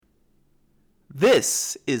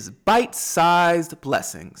This is Bite-Sized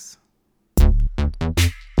Blessings.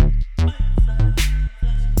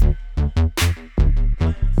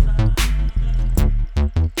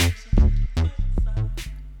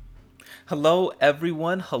 Hello,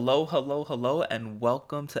 everyone. Hello, and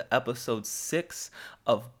welcome to episode 6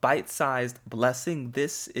 of Bite-Sized Blessing.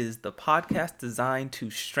 This is the podcast designed to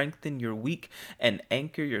strengthen your week and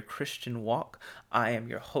anchor your Christian walk. I am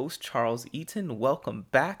your host, Charles Eaton. Welcome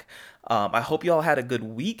back. I hope you all had a good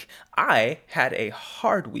week. I had a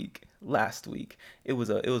hard week last week. It was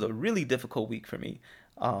a really difficult week for me.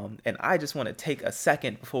 And I just want to take a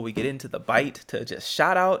second before we get into the bite to just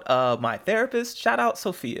shout out my therapist. Shout out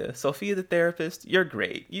Sophia. Sophia, the therapist. You're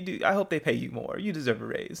great. You do. I hope they pay you more. You deserve a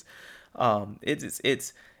raise.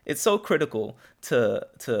 It's so critical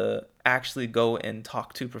to actually go and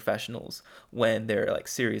talk to professionals when there are like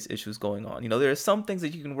serious issues going on. You know, there are some things that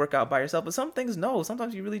you can work out by yourself, but some things no.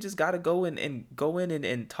 Sometimes you really just got to go in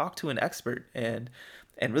and talk to an expert and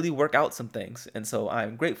really work out some things. And so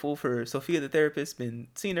I'm grateful for Sophia, the therapist. Been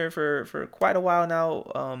seeing her for quite a while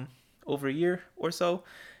now, over a year or so.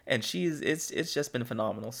 And it's just been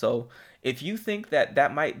phenomenal. So if you think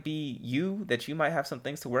that might be you, that you might have some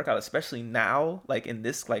things to work out, especially now, like in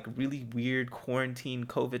this like really weird quarantine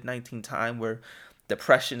COVID-19 time where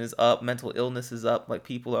depression is up, mental illness is up, like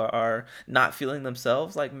people are not feeling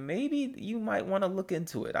themselves, like maybe you might want to look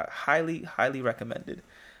into it. I highly recommend it.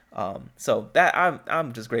 So that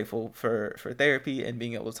I'm just grateful for therapy and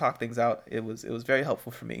being able to talk things out. It was very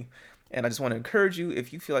helpful for me. And I just want to encourage you,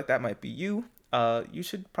 if you feel like that might be you, you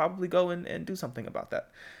should probably go and do something about that.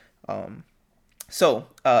 So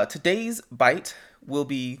today's bite will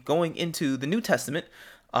be going into the New Testament.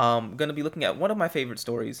 I'm going to be looking at one of my favorite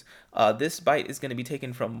stories. This bite is going to be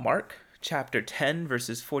taken from Mark chapter 10,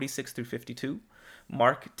 verses 46 through 52.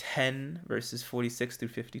 Mark 10, verses 46 through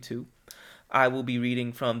 52. I will be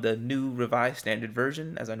reading from the New Revised Standard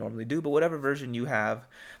Version, as I normally do, but whatever version you have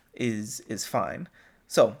is fine.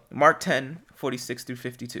 So, Mark 10, 46 through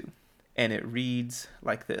 52, and it reads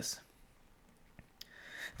like this.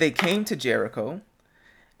 They came to Jericho.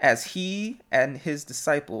 As he and his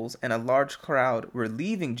disciples and a large crowd were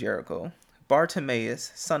leaving Jericho,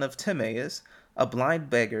 Bartimaeus, son of Timaeus, a blind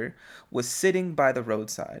beggar, was sitting by the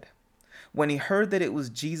roadside. When he heard that it was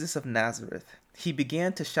Jesus of Nazareth, he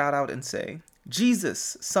began to shout out and say,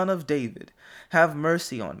 "Jesus, son of David, have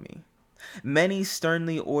mercy on me." Many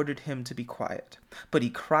sternly ordered him to be quiet, but he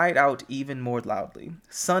cried out even more loudly,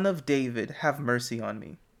 "Son of David, have mercy on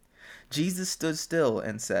me." Jesus stood still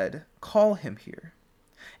and said, "Call him here."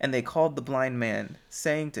 And they called the blind man,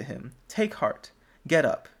 saying to him, "Take heart, get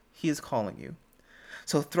up, he is calling you."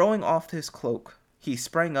 So throwing off his cloak, he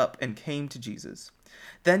sprang up and came to Jesus.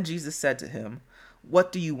 Then Jesus said to him,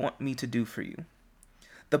 "What do you want me to do for you?"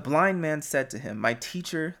 The blind man said to him, "My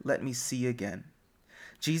teacher, let me see again."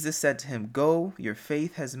 Jesus said to him, "Go, your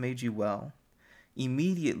faith has made you well."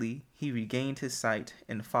 Immediately he regained his sight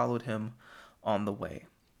and followed him on the way.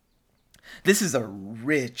 This is a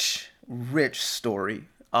rich story.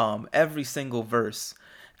 Every single verse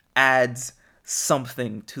adds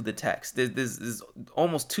something to the text. There's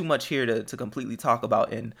almost too much here to completely talk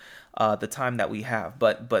about in the time that we have,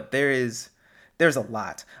 but there's a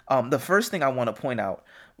lot. The first thing I want to point out,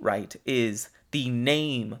 right, is the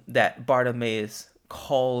name that Bartimaeus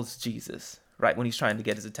calls Jesus, right, when he's trying to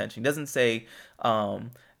get his attention. He doesn't say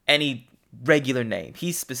any regular name.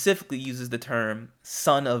 He specifically uses the term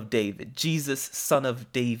Son of David. Jesus, Son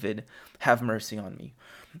of David, have mercy on me.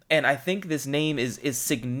 And I think this name is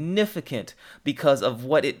significant because of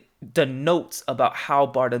what it denotes about how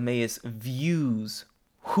Bartimaeus views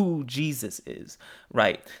who Jesus is,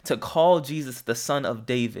 right? To call Jesus the Son of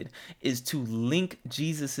David is to link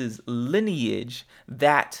Jesus's lineage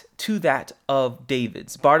to that of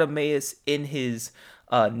David's. Bartimaeus, in his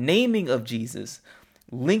naming of Jesus,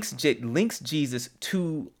 links Jesus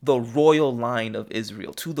to the royal line of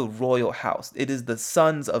Israel, to the royal house. It is the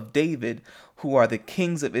sons of David who are the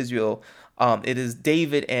kings of Israel. It is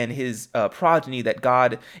David and his progeny that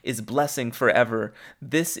God is blessing forever.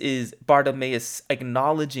 This is Bartimaeus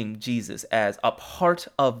acknowledging Jesus as a part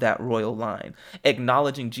of that royal line,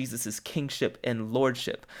 acknowledging Jesus's kingship and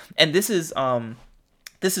lordship. And this is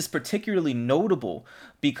particularly notable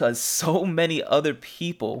because so many other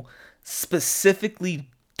people specifically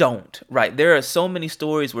don't, right? There are so many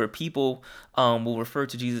stories where people will refer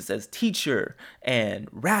to Jesus as teacher and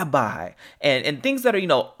rabbi and things that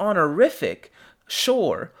are, honorific,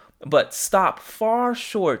 sure, but stop far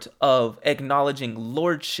short of acknowledging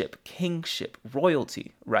lordship, kingship,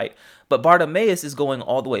 royalty, right? But Bartimaeus is going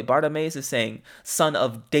all the way. Bartimaeus is saying, Son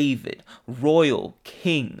of David, royal,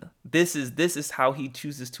 king, This is how he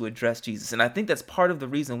chooses to address Jesus. And I think that's part of the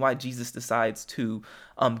reason why Jesus decides to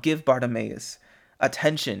give Bartimaeus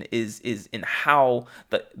attention is in how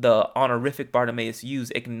the honorific Bartimaeus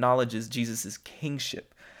used acknowledges Jesus's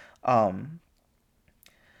kingship. Um,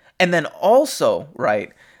 and then also,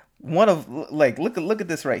 right, one of like look at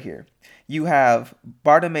this right here. You have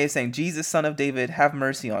Bartimaeus saying, "Jesus, son of David, have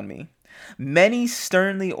mercy on me." Many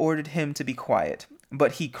sternly ordered him to be quiet,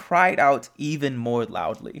 but he cried out even more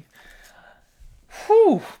loudly.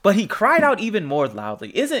 Whew. But he cried out even more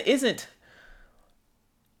loudly. Isn't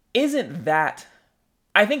that?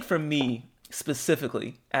 I think for me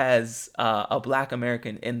specifically, as a Black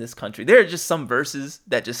American in this country, there are just some verses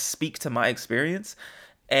that just speak to my experience,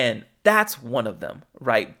 and that's one of them,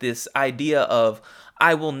 right? This idea of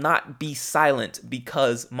I will not be silent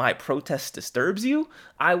because my protest disturbs you.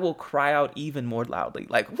 I will cry out even more loudly.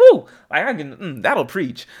 Like, whoo, like I can, that'll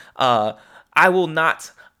preach. I will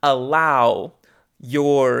not allow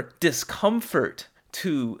your discomfort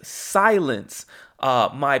to silence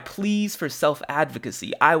my pleas for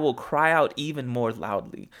self-advocacy. I will cry out even more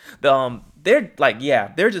loudly. There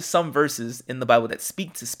are just some verses in the Bible that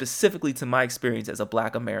speak to specifically to my experience as a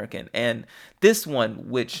Black American, and this one,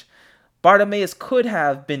 which Bartimaeus could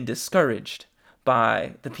have been discouraged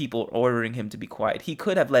by the people ordering him to be quiet. He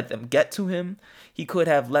could have let them get to him. He could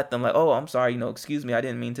have let them like, "Oh, I'm sorry, excuse me, I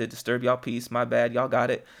didn't mean to disturb y'all peace. My bad, y'all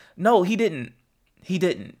got it." No, he didn't. He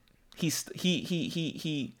didn't.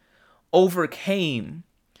 He overcame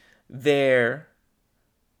their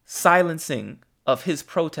silencing of his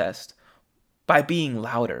protest by being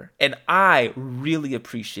louder. And I really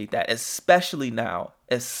appreciate that, especially now,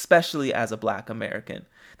 especially as a Black American.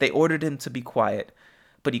 They ordered him to be quiet,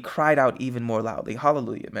 but he cried out even more loudly.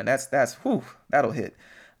 Hallelujah, man. That's whew, that'll hit.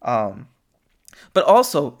 But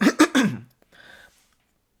also,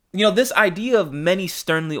 this idea of many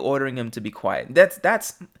sternly ordering him to be quiet,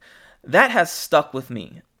 that has stuck with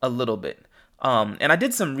me a little bit. And I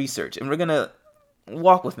did some research, and we're gonna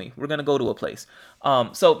walk with me. We're gonna go to a place.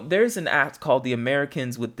 So there's an act called the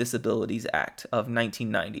Americans with Disabilities Act of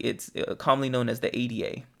 1990. It's commonly known as the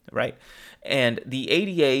ADA, right? And the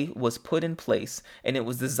ADA was put in place, and it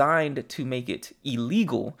was designed to make it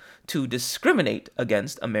illegal to discriminate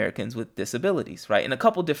against Americans with disabilities, right? In a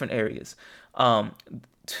couple different areas.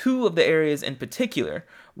 Two of the areas in particular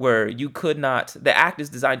where you could not, the act is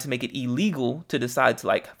designed to make it illegal to decide to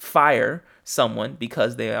like fire someone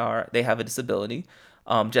because they have a disability.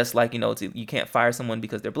 Just like, you can't fire someone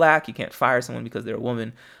because they're Black, you can't fire someone because they're a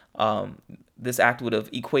woman. This act would have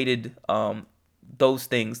equated those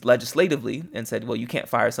things legislatively and said, well, you can't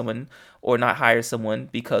fire someone or not hire someone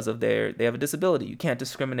because of they have a disability. You can't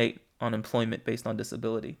discriminate on employment based on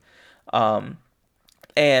disability.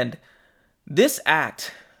 And this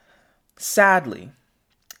act, sadly,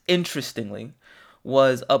 interestingly,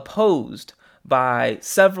 was opposed by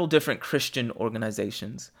several different Christian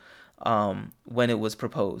organizations when it was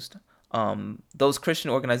proposed. Those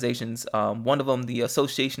Christian organizations, one of them, the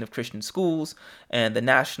Association of Christian Schools and the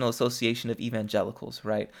National Association of Evangelicals,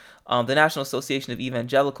 right? The National Association of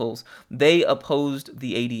Evangelicals, they opposed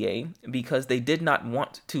the ADA because they did not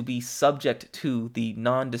want to be subject to the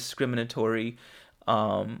non-discriminatory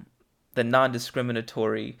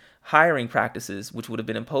hiring practices which would have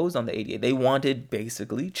been imposed on the ADA. They wanted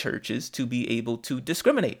basically churches to be able to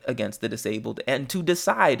discriminate against the disabled and to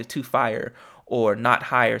decide to fire or not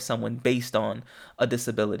hire someone based on a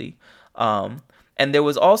disability. And there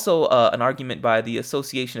was also an argument by the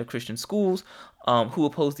Association of Christian Schools who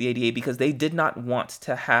opposed the ADA because they did not want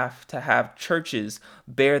to have churches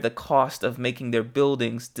bear the cost of making their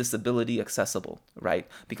buildings disability accessible, right?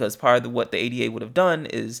 Because part of what the ADA would have done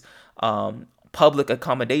is public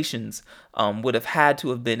accommodations would have had to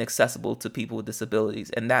have been accessible to people with disabilities,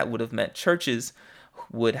 and that would have meant churches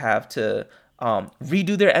would have to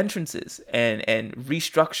redo their entrances and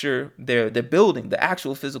restructure their building, the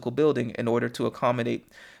actual physical building, in order to accommodate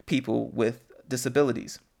people with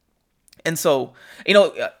disabilities. And so,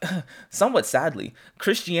 somewhat sadly,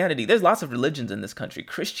 Christianity, there's lots of religions in this country.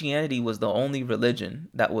 Christianity was the only religion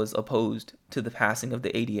that was opposed to the passing of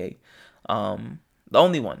the ADA. The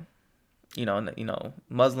only one.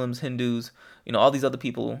 Muslims, Hindus, all these other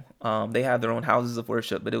people, they have their own houses of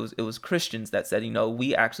worship, but it was Christians that said,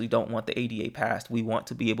 we actually don't want the ADA passed. We want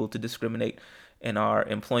to be able to discriminate in our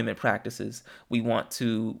employment practices. We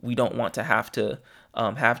don't want to have to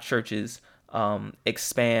have churches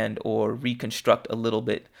expand or reconstruct a little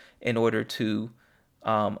bit in order to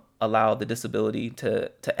allow the disability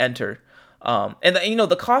to enter. And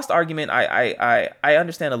the cost argument, I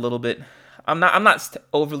understand a little bit. I'm not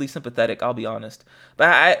overly sympathetic, I'll be honest.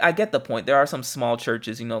 But I get the point. There are some small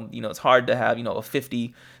churches, it's hard to have, a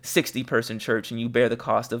 50, 60 person church and you bear the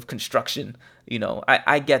cost of construction.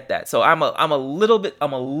 I get that. So I'm a little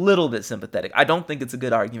bit sympathetic. I don't think it's a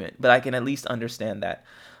good argument, but I can at least understand that.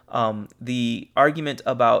 The argument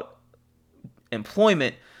about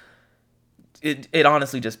employment, it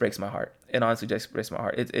honestly just breaks my heart.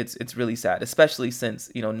 It's really sad, especially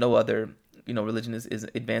since, no other, religion is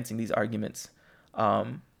advancing these arguments.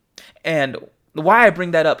 And why I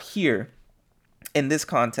bring that up here in this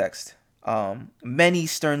context, many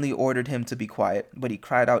sternly ordered him to be quiet, but he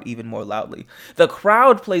cried out even more loudly. The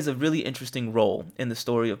crowd plays a really interesting role in the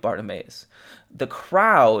story of Bartimaeus. The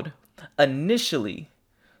crowd initially,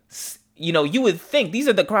 you would think these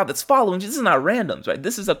are the crowd that's following. This is not randoms, right?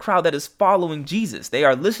 This is a crowd that is following Jesus. They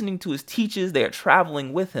are listening to his teachings. They are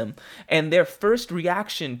traveling with him. And their first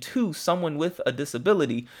reaction to someone with a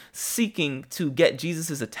disability seeking to get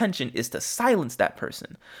Jesus's attention is to silence that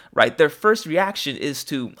person, right? Their first reaction is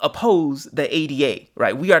to oppose the ADA,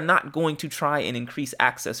 right? We are not going to try and increase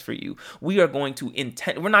access for you. We are going to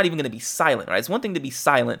we're not even going to be silent, right? It's one thing to be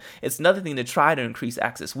silent. It's another thing to try to increase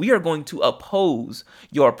access. We are going to oppose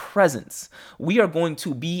your presence. We are going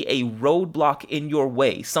to be a roadblock in your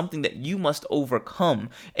way, something that you must overcome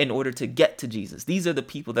in order to get to Jesus. These are the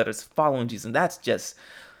people that are following Jesus. And that's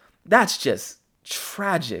just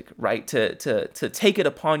tragic, right? To take it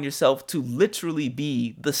upon yourself to literally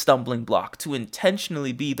be the stumbling block, to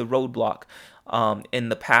intentionally be the roadblock in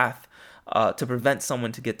the path to prevent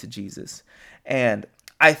someone to get to Jesus. And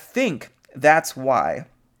I think that's why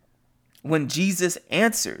when Jesus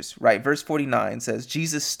answers, right, verse 49 says,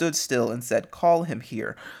 Jesus stood still and said, call him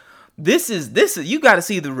here. This is you got to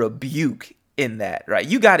see the rebuke in that, right?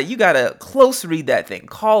 You got to close read that thing.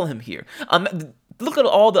 Call him here. Look at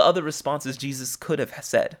all the other responses Jesus could have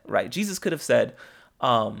said, right? Jesus could have said,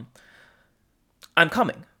 I'm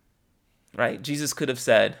coming, right? Jesus could have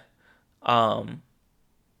said, I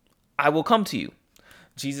will come to you.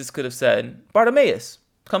 Jesus could have said, Bartimaeus,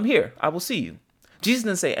 come here. I will see you. Jesus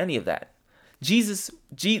didn't say any of that. Bartimaeus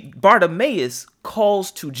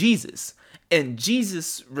calls to Jesus, and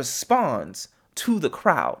Jesus responds to the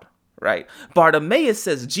crowd, right? Bartimaeus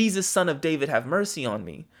says, Jesus, son of David, have mercy on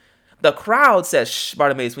me. The crowd says, shh,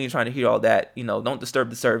 Bartimaeus, when you're trying to hear all that, don't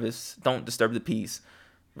disturb the service, don't disturb the peace,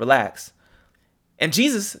 relax. And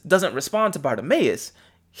Jesus doesn't respond to Bartimaeus.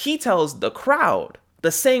 He tells the crowd,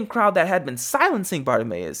 the same crowd that had been silencing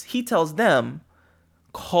Bartimaeus, he tells them,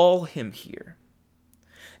 call him here.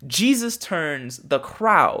 Jesus turns the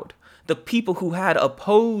crowd, the people who had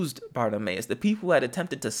opposed Bartimaeus, the people who had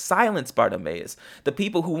attempted to silence Bartimaeus, the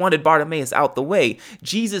people who wanted Bartimaeus out the way,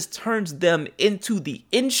 Jesus turns them into the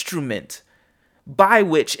instrument by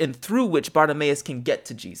which and through which Bartimaeus can get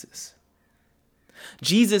to Jesus.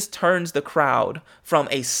 Jesus turns the crowd from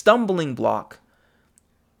a stumbling block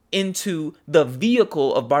into the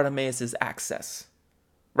vehicle of Bartimaeus' access.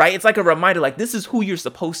 Right? It's like a reminder, like, this is who you're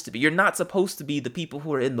supposed to be. You're not supposed to be the people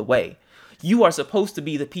who are in the way. You are supposed to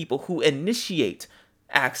be the people who initiate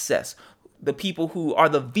access, the people who are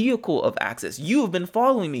the vehicle of access. You have been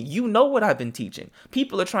following me. You know what I've been teaching.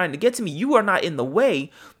 People are trying to get to me. You are not in the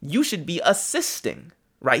way. You should be assisting,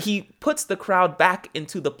 right? He puts the crowd back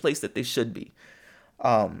into the place that they should be.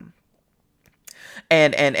 And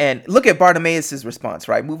look at Bartimaeus' response,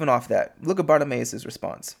 right? Moving off that. Look at Bartimaeus'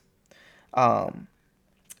 response.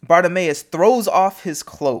 Bartimaeus throws off his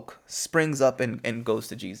cloak, springs up and goes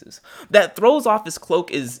to Jesus. That throws off his cloak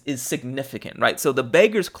is significant, right? So the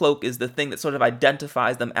beggar's cloak is the thing that sort of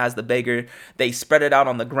identifies them as the beggar. They spread it out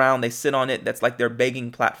on the ground. They sit on it. That's like their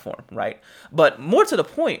begging platform, right? But more to the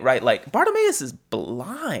point, right? Like, Bartimaeus is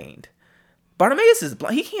blind. Bartimaeus is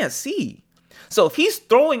blind. He can't see. So if he's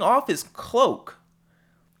throwing off his cloak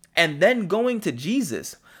and then going to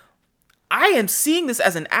Jesus, I am seeing this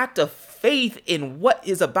as an act of faith in what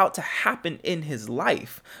is about to happen in his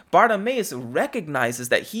life. Bartimaeus recognizes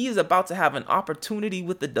that he is about to have an opportunity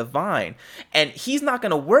with the divine, and he's not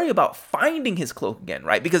going to worry about finding his cloak again,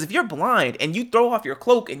 right? Because if you're blind and you throw off your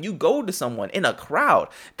cloak and you go to someone in a crowd,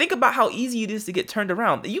 think about how easy it is to get turned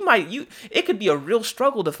around. It could be a real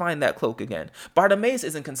struggle to find that cloak again. Bartimaeus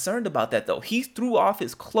isn't concerned about that, though. He threw off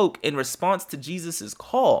his cloak in response to Jesus's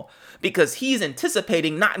call because he's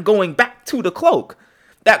anticipating not going back to the cloak.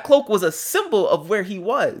 That cloak was a symbol of where he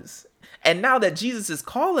was. And now that Jesus is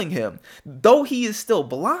calling him, though he is still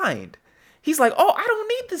blind, he's like, oh, I don't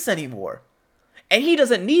need this anymore. And he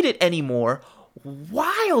doesn't need it anymore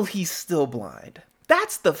while he's still blind.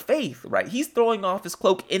 That's the faith, right? He's throwing off his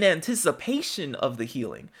cloak in anticipation of the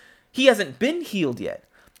healing. He hasn't been healed yet,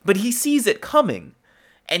 but he sees it coming.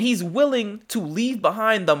 And he's willing to leave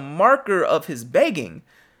behind the marker of his begging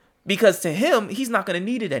because to him, he's not going to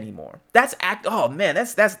need it anymore. Oh man,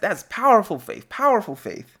 that's powerful faith, powerful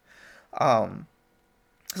faith.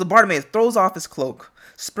 So Bartimaeus throws off his cloak,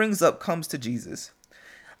 springs up, comes to Jesus.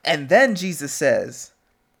 And then Jesus says,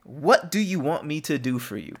 "What do you want me to do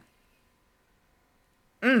for you?"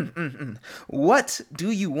 What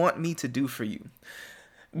do you want me to do for you?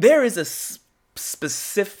 There is a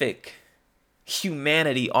specific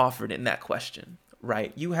humanity offered in that question,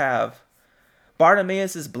 right? You have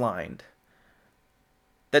Bartimaeus is blind.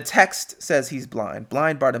 The text says he's blind.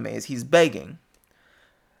 Blind Bartimaeus. He's begging.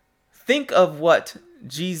 Think of what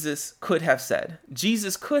Jesus could have said.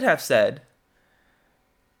 Jesus could have said,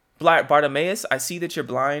 "Bartimaeus, I see that you're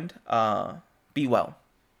blind. Be well."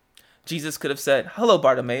 Jesus could have said, "Hello,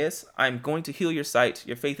 Bartimaeus. I'm going to heal your sight.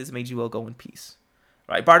 Your faith has made you well. Go in peace."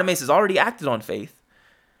 Right? Bartimaeus has already acted on faith.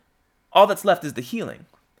 All that's left is the healing.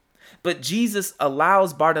 But Jesus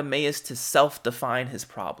allows Bartimaeus to self-define his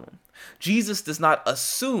problem. Jesus does not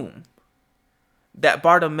assume that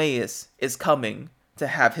Bartimaeus is coming to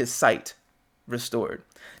have his sight restored.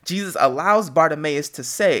 Jesus allows Bartimaeus to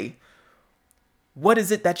say, "What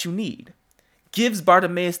is it that you need?" Gives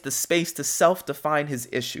Bartimaeus the space to self-define his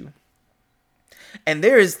issue. And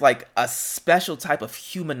there is like a special type of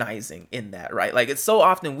humanizing in that, right? Like it's so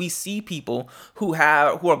often we see people who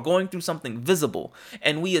are going through something visible,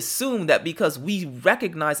 and we assume that because we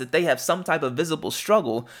recognize that they have some type of visible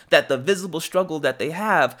struggle, that the visible struggle that they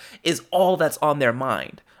have is all that's on their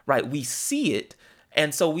mind, right? We see it,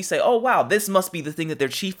 and so we say, "Oh wow, this must be the thing that they're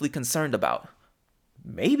chiefly concerned about."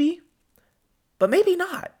 Maybe, but maybe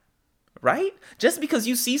not. Right? Just because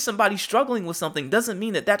you see somebody struggling with something doesn't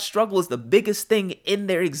mean that that struggle is the biggest thing in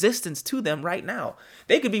their existence to them right now.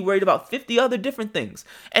 They could be worried about 50 other different things.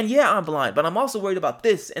 And yeah, I'm blind, but I'm also worried about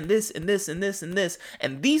this and this and this and this and this.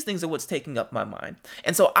 And these things are what's taking up my mind.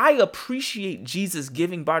 And so I appreciate Jesus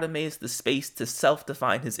giving Bartimaeus the space to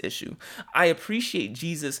self-define his issue. I appreciate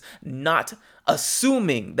Jesus not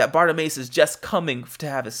assuming that Bartimaeus is just coming to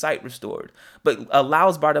have his sight restored, but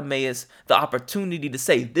allows Bartimaeus the opportunity to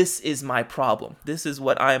say, "This is my problem. This is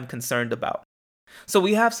what I am concerned about." So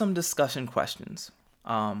we have some discussion questions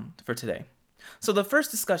for today. So the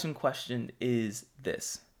first discussion question is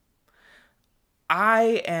this.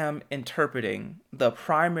 I am interpreting the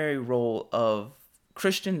primary role of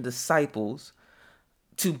Christian disciples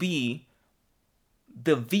to be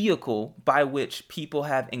the vehicle by which people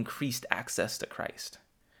have increased access to Christ,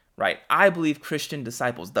 right? I believe Christian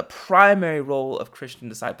disciples, the primary role of Christian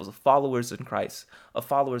disciples, of followers of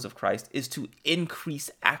Christ, is to increase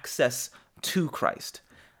access to Christ.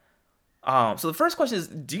 So the first question is,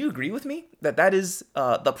 do you agree with me that is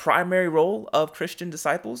the primary role of Christian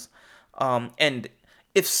disciples? And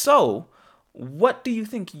if so, what do you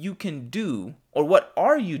think you can do, or what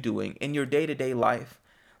are you doing in your day-to-day life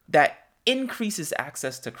that increases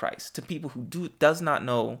access to Christ to people who do not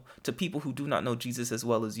know Jesus as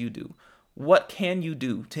well as you do? What can you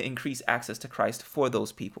do to increase access to Christ for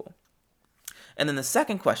those people? And then the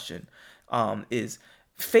second question is,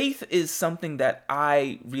 faith is something that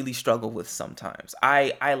I really struggle with sometimes.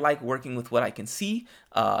 I like working with what I can see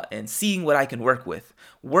and seeing what I can work with.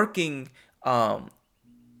 Working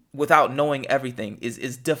without knowing everything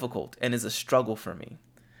is difficult and is a struggle for me.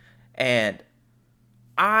 And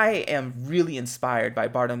I am really inspired by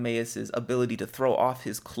Bartimaeus' ability to throw off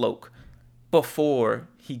his cloak before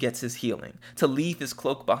he gets his healing, to leave his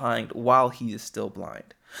cloak behind while he is still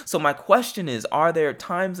blind. So my question is, are there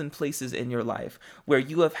times and places in your life where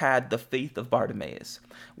you have had the faith of Bartimaeus,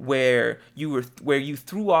 where you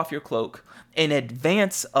threw off your cloak in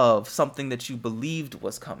advance of something that you believed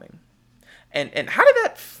was coming? And how did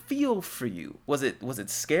that feel for you? Was it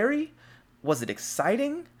scary? Was it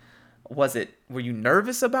exciting? Were you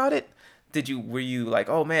nervous about it? Were you like,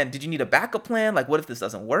 "Oh man, did you need a backup plan? Like, what if this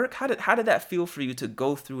doesn't work?" How did that feel for you to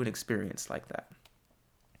go through an experience like that?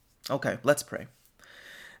 Okay, let's pray.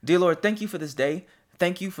 Dear Lord, thank you for this day.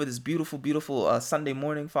 Thank you for this beautiful, beautiful Sunday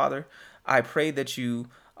morning, Father. I pray that you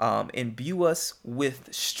imbue us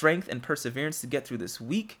with strength and perseverance to get through this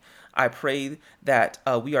week. I pray that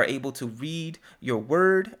we are able to read your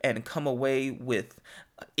word and come away with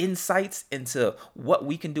insights into what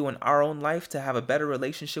we can do in our own life to have a better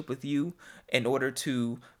relationship with you in order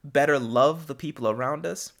to better love the people around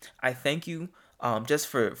us. I thank you just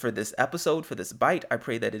for this episode, for this bite. I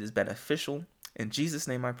pray that it is beneficial. In Jesus'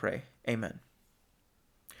 name I pray. Amen.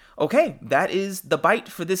 Okay, that is the bite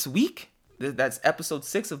for this week. That's episode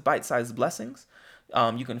 6 of Bite-Sized Blessings.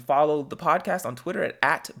 You can follow the podcast on Twitter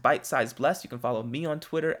at @BiteSizeBlessed. You can follow me on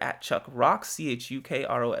Twitter at ChuckRox,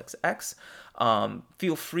 ChukRoxx.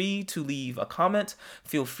 Feel free to leave a comment.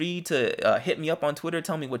 Feel free to hit me up on Twitter.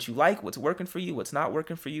 Tell me what you like, what's working for you, what's not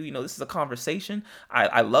working for you. You know, this is a conversation.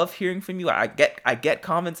 I love hearing from you. I get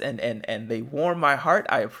comments and they warm my heart.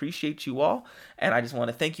 I appreciate you all. And I just want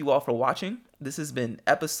to thank you all for watching. This has been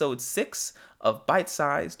episode 6 of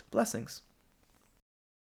Bite-Sized Blessings.